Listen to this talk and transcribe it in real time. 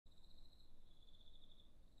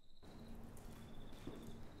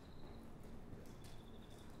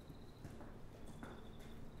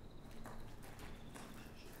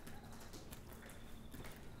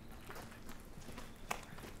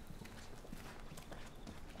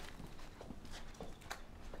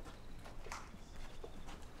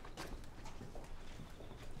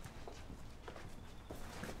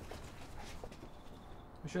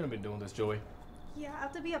shouldn't have been doing this, Joey. Yeah, I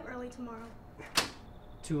have to be up early tomorrow.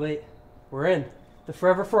 Too late. We're in. The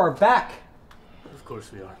Forever 4 are back. Of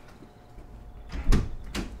course we are.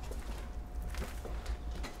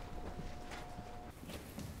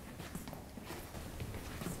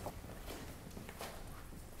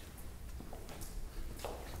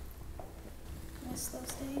 Miss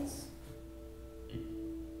those days.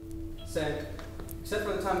 Same. Except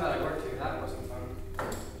for the time that I worked here, that wasn't fun.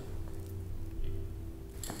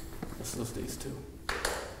 Miss those days too.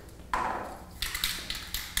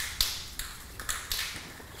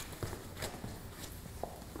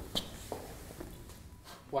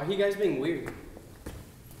 Why are you guys being weird?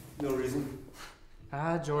 No reason.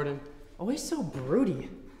 Ah, Jordan. Always so broody.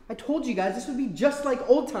 I told you guys this would be just like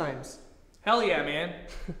old times. Hell yeah, man.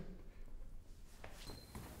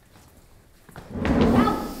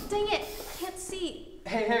 Ow! Dang it! I can't see.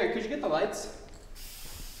 Hey, Harry, could you get the lights?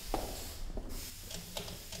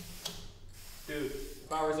 Dude,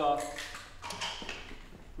 power's off.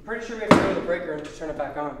 I'm pretty sure we have to go to the break room to turn it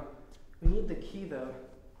back on. We need the key, though.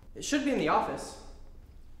 It should be in the office.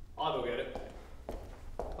 I'll go get it.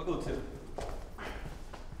 I'll go too.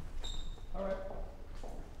 Alright.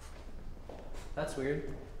 That's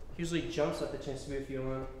weird. He usually jumps at the chance to be with you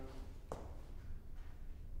alone.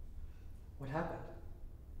 What happened?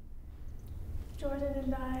 Jordan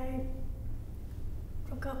and I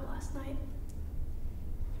broke up last night.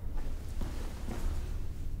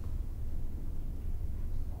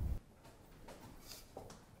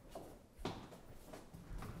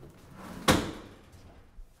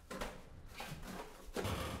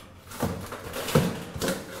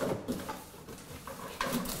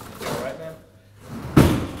 Alright, man.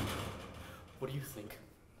 What do you think?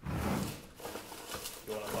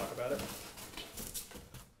 You want to talk about it?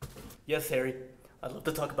 Yes, Harry. I'd love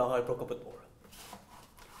to talk about how I broke up with Laura.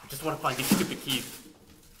 I just want to find these stupid keys.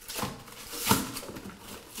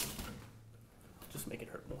 Just make it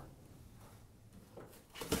hurt more.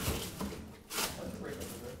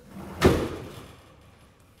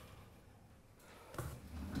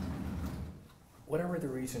 Whatever the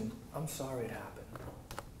reason, I'm sorry it happened.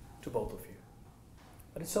 To both of you.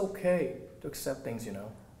 But it's okay to accept things, you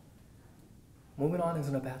know. Moving on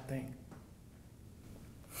isn't a bad thing.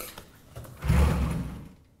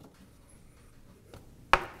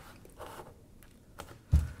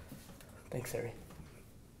 Thanks, Harry.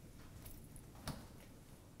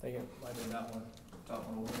 Take it. Might be that one. Top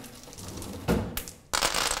one over.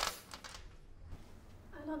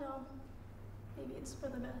 I don't know. Maybe it's for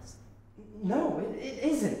the best. No, it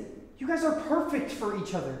isn't. You guys are perfect for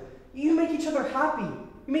each other. You make each other happy. You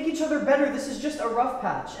make each other better. This is just a rough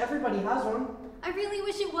patch. Everybody has one. I really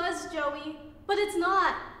wish it was, Joey. But it's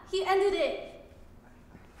not. He ended it.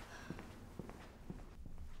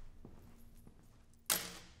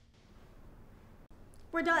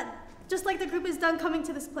 We're done. Just like the group is done coming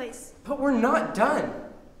to this place. But we're not done.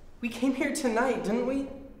 We came here tonight, didn't we?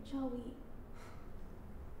 Joey.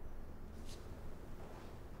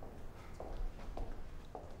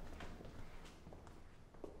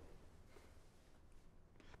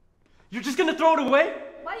 You're just gonna throw it away?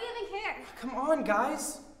 Why do you even care? Come on,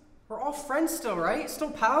 guys. We're all friends still, right?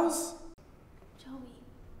 Still pals? Joey,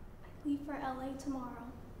 I leave for LA tomorrow.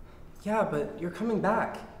 Yeah, but you're coming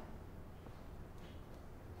back.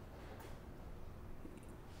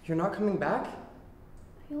 You're not coming back?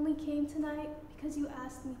 I only came tonight because you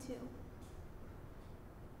asked me to.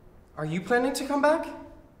 Are you planning to come back?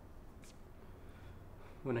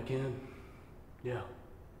 When I can. Yeah.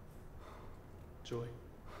 Joey.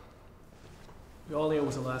 We all knew it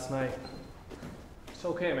was the last night. It's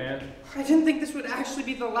okay, man. I didn't think this would actually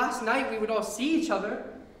be the last night we would all see each other.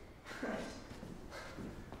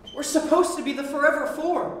 We're supposed to be the Forever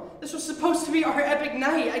 4. This was supposed to be our epic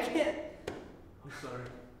night. I can't. I'm sorry.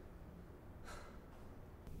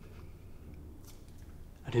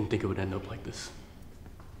 I didn't think it would end up like this.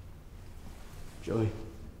 Joey,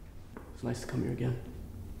 it's nice to come here again.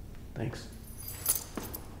 Thanks.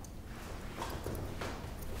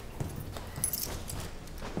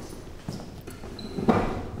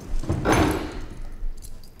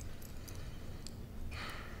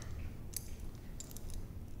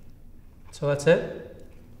 So that's it?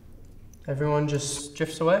 Everyone just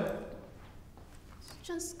drifts away?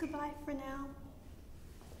 Just goodbye for now.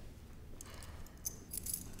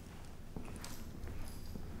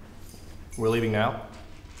 We're leaving now?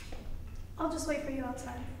 I'll just wait for you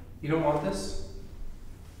outside. You don't want this?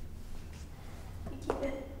 You keep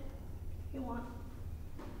it if you want.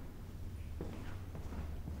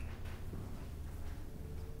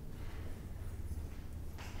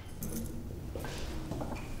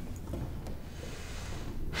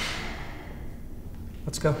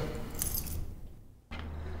 go.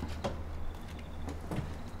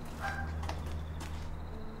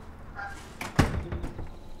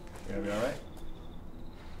 You gonna be alright?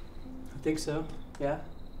 I think so. Yeah.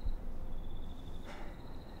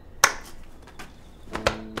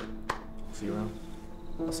 See you around.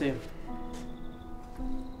 I'll see you.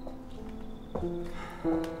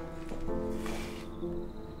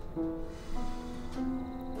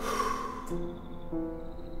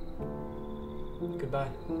 Goodbye.